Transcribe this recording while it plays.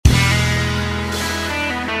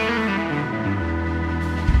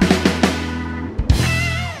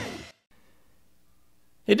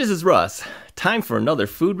Hey, this is Russ. Time for another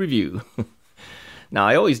food review. Now,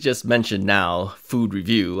 I always just mention now food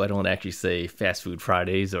review. I don't actually say Fast Food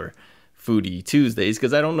Fridays or Foodie Tuesdays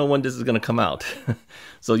because I don't know when this is going to come out.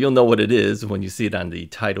 So you'll know what it is when you see it on the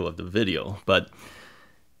title of the video. But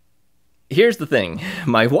here's the thing.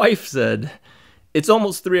 My wife said, it's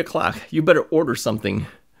almost 3 o'clock. You better order something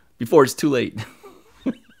before it's too late.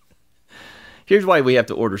 Here's why we have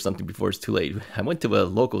to order something before it's too late. I went to a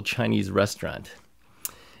local Chinese restaurant.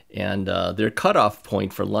 And their cutoff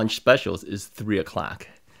point for lunch specials is 3 o'clock.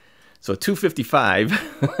 So at 2:55,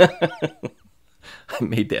 I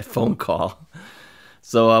made that phone call.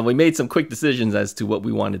 So we made some quick decisions as to what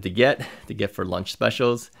we wanted to get for lunch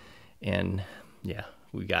specials. And yeah,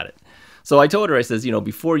 we got it. So I told her, I says, you know,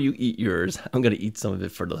 before you eat yours, I'm going to eat some of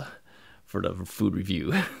it for the food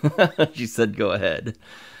review. She said, go ahead.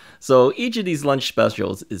 So each of these lunch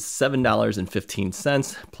specials is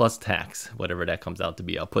 $7.15 plus tax, whatever that comes out to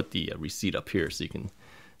be. I'll put the receipt up here so you can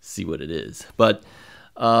see what it is. But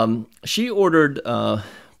she ordered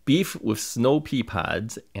beef with snow pea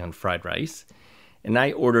pods and fried rice. And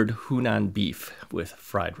I ordered Hunan beef with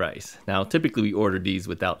fried rice. Now, typically we order these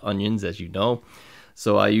without onions, as you know.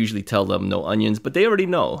 So I usually tell them no onions, but they already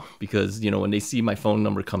know because, you know, when they see my phone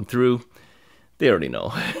number come through, they already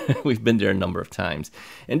know. We've been there a number of times.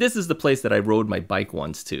 And this is the place that I rode my bike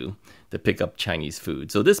once to pick up Chinese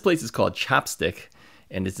food. So this place is called Chopstick,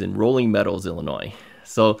 and it's in Rolling Meadows, Illinois.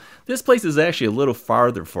 So this place is actually a little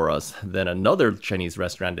farther for us than another Chinese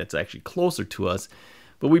restaurant that's actually closer to us.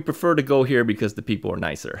 But we prefer to go here because the people are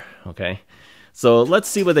nicer, okay? So let's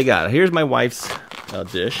see what they got. Here's my wife's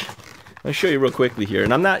dish. I'll show you real quickly here.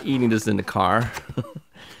 And I'm not eating this in the car.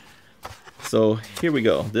 So here we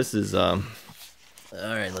go. This is...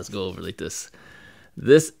 all right, let's go over like this.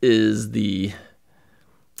 This is the,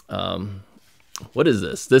 what is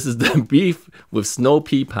this? This is the beef with snow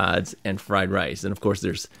pea pods and fried rice. And of course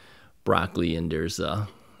there's broccoli and there's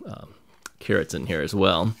carrots in here as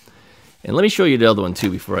well. And let me show you the other one too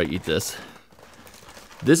before I eat this.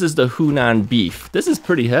 This is the Hunan beef. This is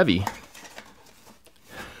pretty heavy.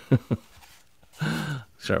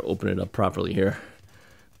 Try to open it up properly here.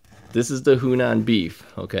 This is the Hunan beef,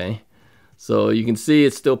 okay? So you can see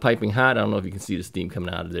it's still piping hot. I don't know if you can see the steam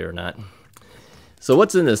coming out of there or not. So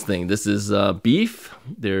what's in this thing? This is beef.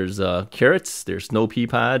 There's carrots. There's snow pea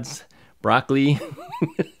pods, broccoli.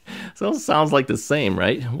 So it sounds like the same,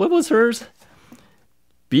 right? What was hers?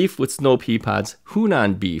 Beef with snow pea pods.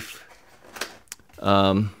 Hunan beef.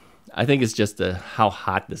 I think it's just how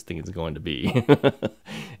hot this thing is going to be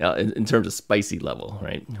in terms of spicy level,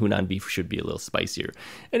 right? Hunan beef should be a little spicier.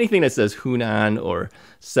 Anything that says Hunan or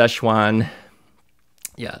Szechuan,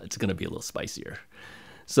 yeah, it's going to be a little spicier.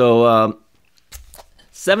 So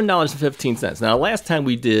 $7.15. Now, last time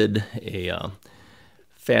we did a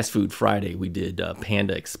Fast Food Friday, we did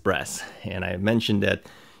Panda Express. And I mentioned that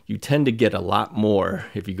you tend to get a lot more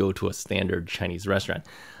if you go to a standard Chinese restaurant.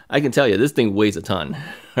 I can tell you, this thing weighs a ton,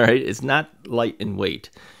 all right? It's not light in weight,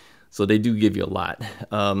 so they do give you a lot.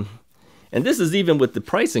 And this is even with the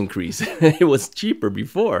price increase. It was cheaper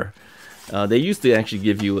before. They used to actually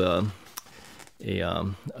give you a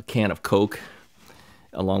can of Coke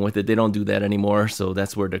along with it. They don't do that anymore, so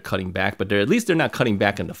that's where they're cutting back. But at least they're not cutting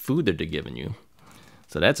back on the food that they're giving you.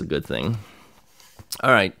 So that's a good thing.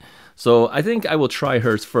 All right, so I think I will try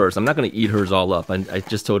hers first. I'm not going to eat hers all up. I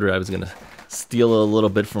just told her I was going to steal a little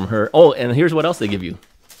bit from her. Oh, and here's what else they give you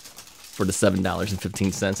for the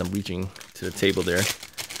 $7.15. I'm reaching to the table there.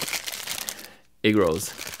 Egg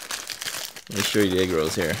rolls. Let me show you the egg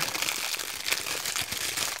rolls here.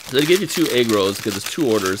 So they give you 2 egg rolls because it's 2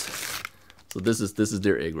 orders. So this is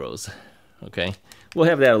their egg rolls. Okay, we'll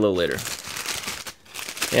have that a little later.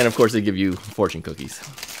 And of course they give you fortune cookies.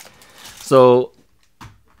 So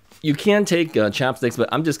you can take chopsticks, but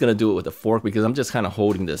I'm just going to do it with a fork because I'm just kind of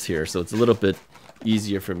holding this here, so it's a little bit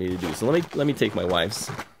easier for me to do. So let me take my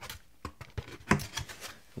wife's.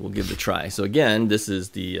 We'll give it a try. So again, this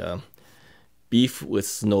is the beef with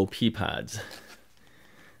snow pea pods.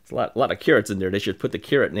 It's a lot of carrots in there. They should put the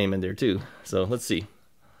carrot name in there too. So let's see.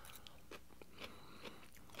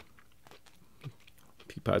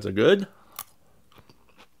 Pea pods are good.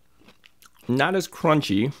 Not as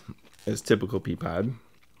crunchy as typical pea pod.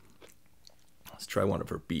 Let's try one of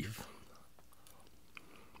her beef.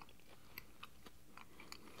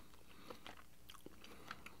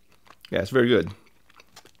 Yeah, it's very good.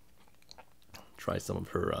 Try some of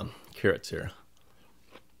her carrots here.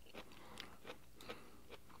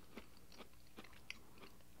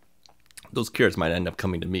 Those carrots might end up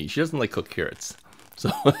coming to me. She doesn't like cooked carrots. So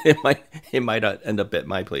it might end up at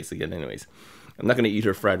my place again anyways. I'm not going to eat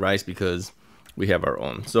her fried rice because we have our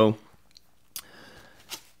own. So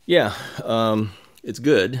yeah, it's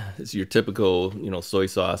good. It's your typical, you know, soy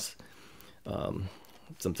sauce,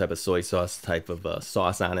 some type of soy sauce type of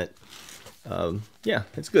sauce on it. Yeah,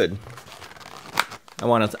 it's good. I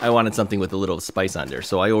wanted something with a little spice on there,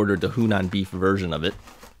 so I ordered the Hunan beef version of it.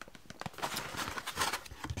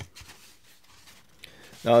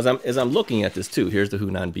 Now, as I'm looking at this too, here's the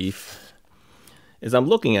Hunan beef. As I'm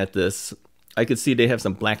looking at this, I could see they have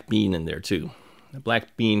some black bean in there too. The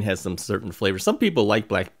black bean has some certain flavor. Some people like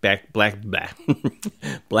black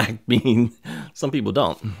bean. Some people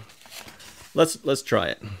don't. Let's try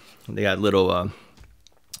it. They got little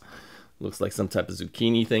looks like some type of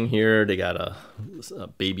zucchini thing here. They got a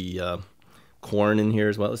baby corn in here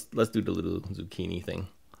as well. Let's do the little zucchini thing.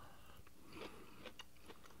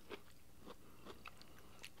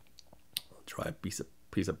 Try a piece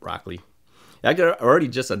of broccoli. I can already,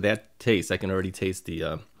 just at that taste, I can already taste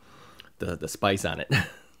the spice on it.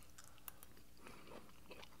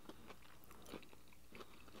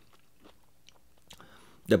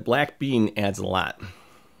 The black bean adds a lot.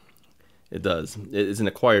 It does. It's an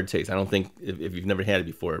acquired taste. I don't think, if you've never had it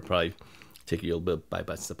before, it'll probably take you a little bit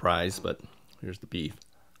by surprise, but here's the beef.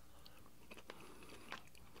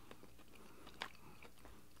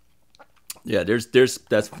 Yeah, there's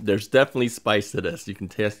definitely spice to this. You can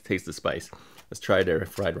taste the spice. Let's try their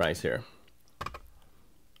fried rice here.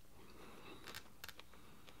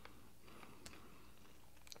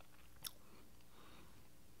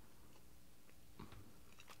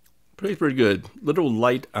 Pretty good. Little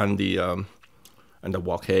light on the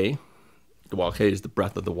wok hei. The wok hei is the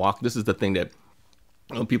breath of the wok. This is the thing that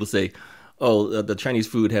people say, oh, the Chinese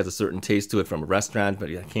food has a certain taste to it from a restaurant, but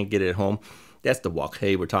I can't get it at home. That's the wok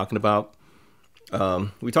hei we're talking about.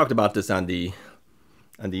 We talked about this on the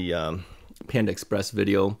Panda Express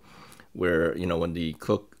video, where, you know, when the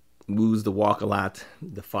cook moves the wok a lot,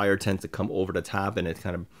 the fire tends to come over the top, and it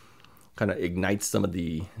kind of ignites some of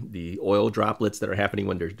the oil droplets that are happening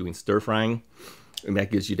when they're doing stir frying, and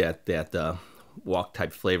that gives you that wok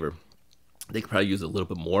type flavor. They could probably use a little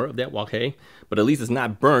bit more of that wok hei, but at least it's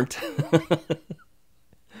not burnt.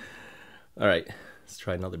 All right, let's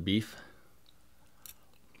try another beef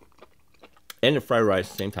and the fried rice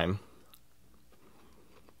at the same time.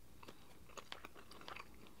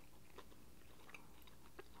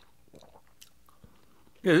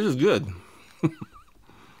 Yeah, this is good.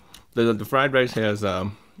 The fried rice has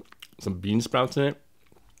some bean sprouts in it.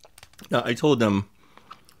 Now, I told them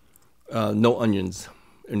no onions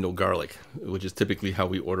and no garlic, which is typically how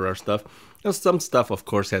we order our stuff. Now, some stuff, of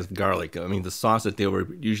course, has garlic. I mean, the sauce that they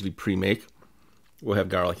were usually pre-make will have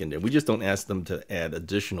garlic in there. We just don't ask them to add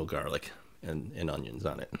additional garlic and onions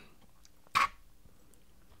on it.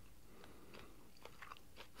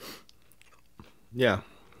 Yeah.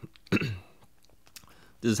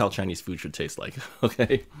 This is how Chinese food should taste like,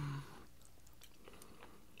 okay?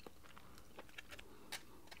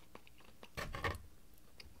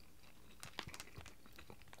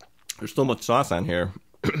 There's so much sauce on here.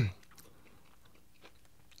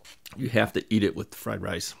 You have to eat it with fried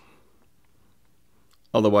rice.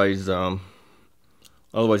 Otherwise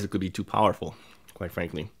it could be too powerful, quite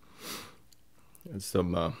frankly. There's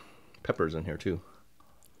some peppers in here too.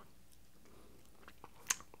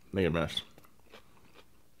 Made a mess.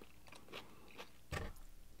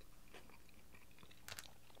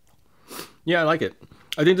 Yeah, I like it.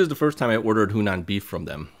 I think this is the first time I ordered Hunan beef from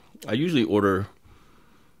them. I usually order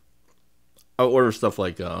stuff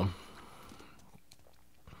like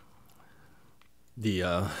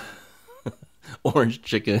the orange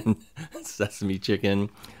chicken, sesame chicken,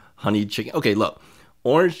 honey chicken. Okay, look,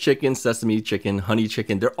 orange chicken, sesame chicken, honey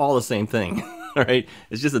chicken, they're all the same thing. All right,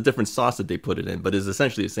 it's just a different sauce that they put it in, but it's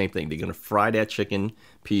essentially the same thing. They're gonna fry that chicken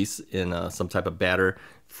piece in some type of batter,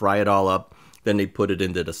 fry it all up, then they put it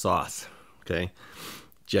into the sauce. Okay,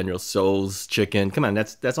 General Tso's chicken. Come on,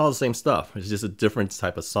 that's all the same stuff. It's just a different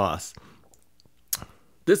type of sauce.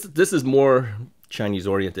 This is more Chinese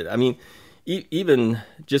oriented. I mean, even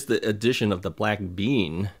just the addition of the black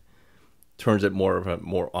bean turns it more of a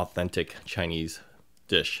more authentic Chinese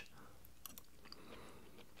dish.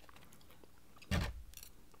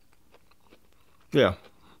 Yeah.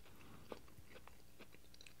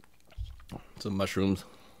 Some mushrooms.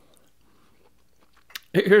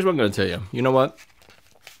 Here's what I'm going to tell you. You know what?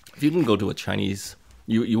 If you can go to a Chinese,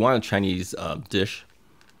 you want a Chinese dish,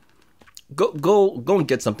 go and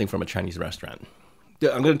get something from a Chinese restaurant.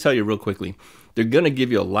 I'm going to tell you real quickly. They're going to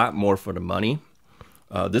give you a lot more for the money.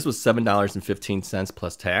 This was $7.15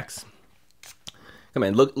 plus tax. Come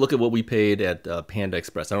on, look at what we paid at Panda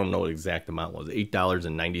Express. I don't know what the exact amount was.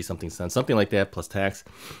 $8.90 something cents, something like that, plus tax.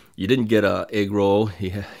 You didn't get a egg roll.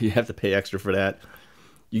 You have to pay extra for that.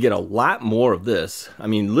 You get a lot more of this. I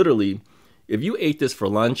mean, literally, if you ate this for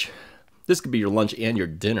lunch, this could be your lunch and your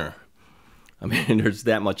dinner. I mean, there's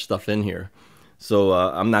that much stuff in here. So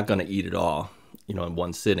I'm not going to eat it all, you know, in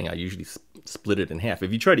one sitting. I usually split it in half.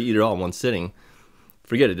 If you try to eat it all in one sitting,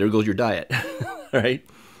 forget it. There goes your diet, right?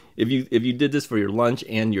 If you did this for your lunch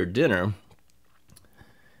and your dinner,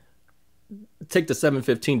 take the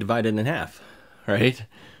 $7.15, divide it in half, right?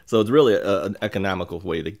 So it's really an economical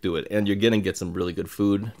way to do it, and you're gonna get some really good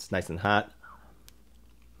food. It's nice and hot.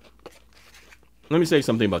 Let me say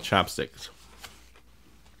something about Chopsticks.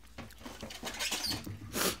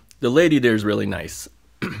 The lady there is really nice.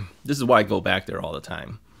 This is why I go back there all the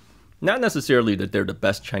time. Not necessarily that they're the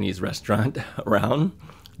best Chinese restaurant around.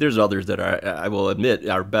 There's others that are, I will admit,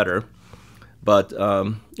 are better. But,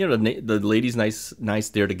 you know, the lady's nice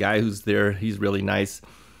there. The guy who's there, he's really nice.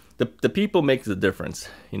 The people make the difference.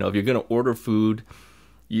 You know, if you're going to order food,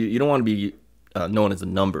 you don't want to be known as a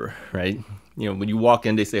number, right? You know, when you walk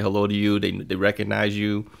in, they say hello to you. They recognize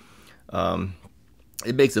you.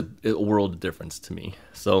 It makes a world of difference to me.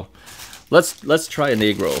 So let's try an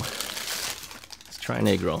egg roll. Let's try an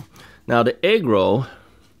egg roll. Now, the egg roll,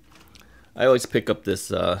 I always pick up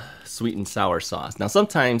this sweet and sour sauce. Now,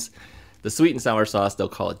 sometimes the sweet and sour sauce, they'll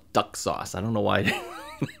call it duck sauce. I don't know why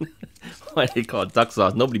why they call it duck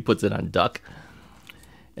sauce. Nobody puts it on duck.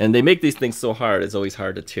 And they make these things so hard, it's always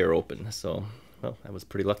hard to tear open. So, well, I was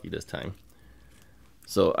pretty lucky this time.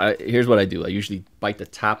 So here's what I do. I usually bite the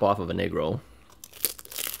top off of an egg roll.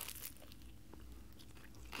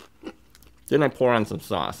 Then I pour on some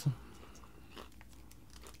sauce.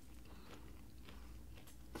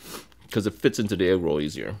 Because it fits into the egg roll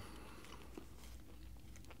easier.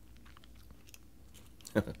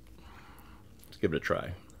 Let's give it a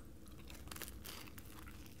try.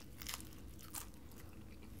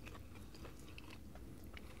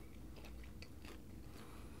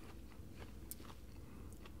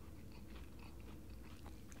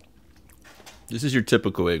 This is your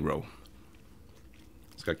typical egg roll.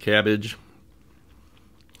 It's got cabbage.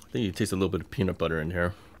 I think you taste a little bit of peanut butter in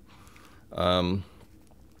here.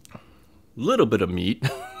 Little bit of meat.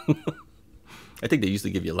 I think they used to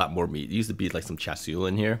give you a lot more meat. It used to be like some char siu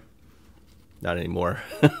in here. Not anymore.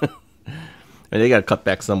 I mean, they got to cut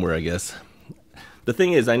back somewhere, I guess. The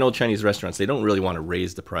thing is, I know Chinese restaurants, they don't really want to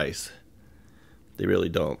raise the price. They really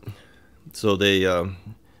don't. So they have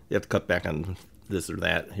to cut back on this or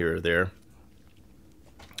that, here or there.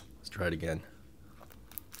 Let's try it again.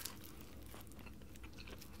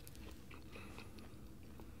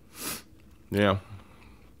 Yeah.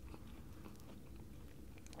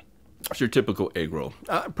 It's your typical egg roll.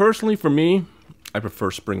 Personally, for me, I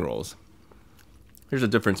prefer spring rolls. Here's the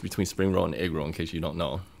difference between spring roll and egg roll, in case you don't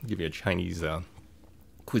know. I'll give you a Chinese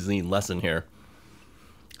cuisine lesson here.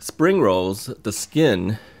 Spring rolls, the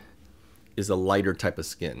skin is a lighter type of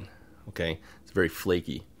skin. Okay, it's very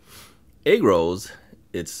flaky. Egg rolls,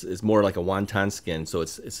 it's more like a wonton skin, so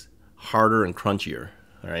it's harder and crunchier.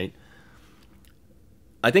 All right.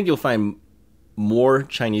 I think you'll find more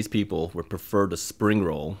Chinese people would prefer the spring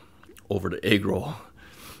roll over the egg roll,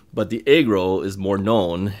 but the egg roll is more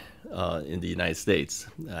known in the United States.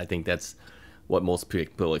 I think that's what most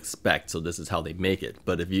people expect, so this is how they make it.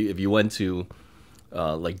 But if you went to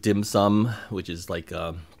like dim sum, which is like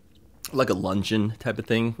a luncheon type of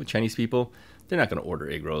thing with Chinese people, they're not going to order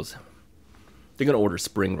egg rolls. They're going to order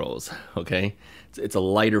spring rolls. Okay, it's a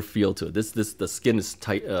lighter feel to it. The skin is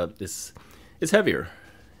tight. It's heavier.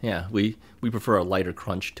 Yeah, we prefer a lighter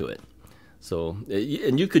crunch to it. So,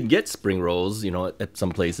 and you could get spring rolls, you know, at some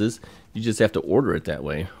places. You just have to order it that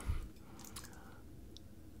way.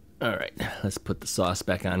 All right, let's put the sauce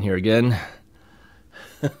back on here again.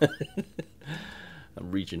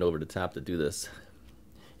 I'm reaching over the top to do this.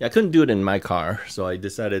 Yeah, I couldn't do it in my car, so I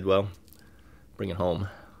decided, well, bring it home.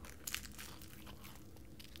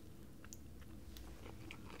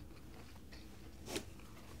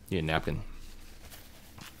 Need a napkin.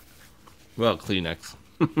 Well, Kleenex.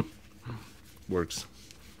 Works.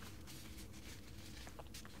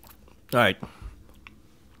 All right.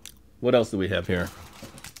 What else do we have here?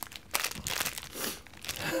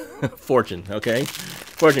 Fortune, okay?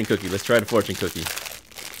 Fortune cookie. Let's try the fortune cookie.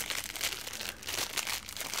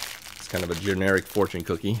 It's kind of a generic fortune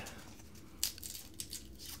cookie.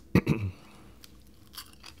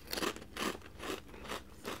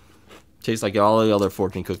 Tastes like all the other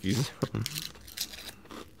fortune cookies.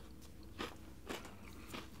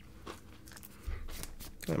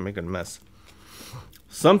 I'm making a mess.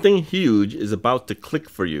 Something huge is about to click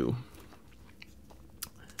for you.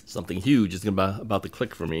 Something huge is about to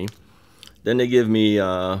click for me. Then they give me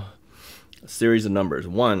a series of numbers.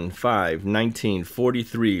 1, 5, 19,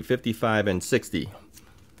 43, 55, and 60.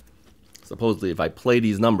 Supposedly, if I play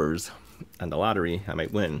these numbers on the lottery, I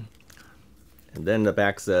might win. And then the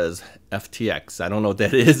back says FTX. I don't know what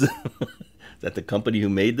that is. Is that the company who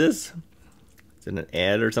made this? Is it an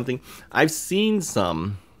ad or something? I've seen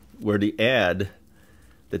some where the ad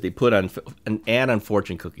that they put on, an ad on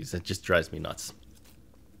fortune cookies, that just drives me nuts.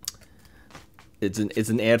 It's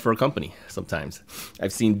an ad for a company sometimes.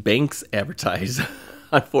 I've seen banks advertise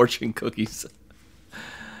on fortune cookies.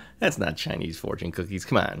 That's not Chinese fortune cookies.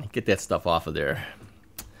 Come on, get that stuff off of there.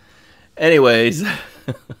 Anyways,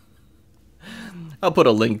 I'll put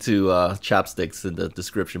a link to Chopsticks in the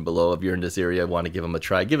description below. If you're in this area, want to give them a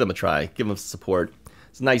try, give them a try. Give them support.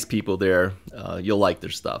 It's nice people there. You'll like their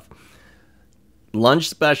stuff. Lunch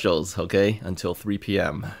specials, okay, until 3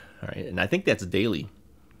 p.m. All right, and I think that's daily.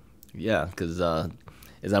 Yeah, because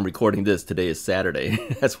as I'm recording this, today is Saturday.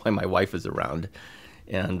 That's why my wife is around.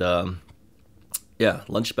 And yeah,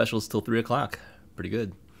 lunch specials till 3 o'clock. Pretty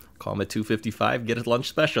good. Call them at 2:55, get a lunch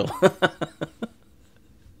special.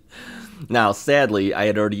 Now, sadly, I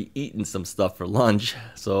had already eaten some stuff for lunch,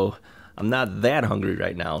 so I'm not that hungry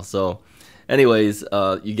right now. So anyways,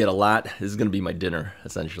 you get a lot. This is going to be my dinner,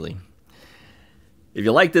 essentially. If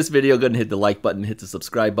you like this video, go ahead and hit the like button, hit the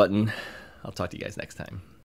subscribe button. I'll talk to you guys next time.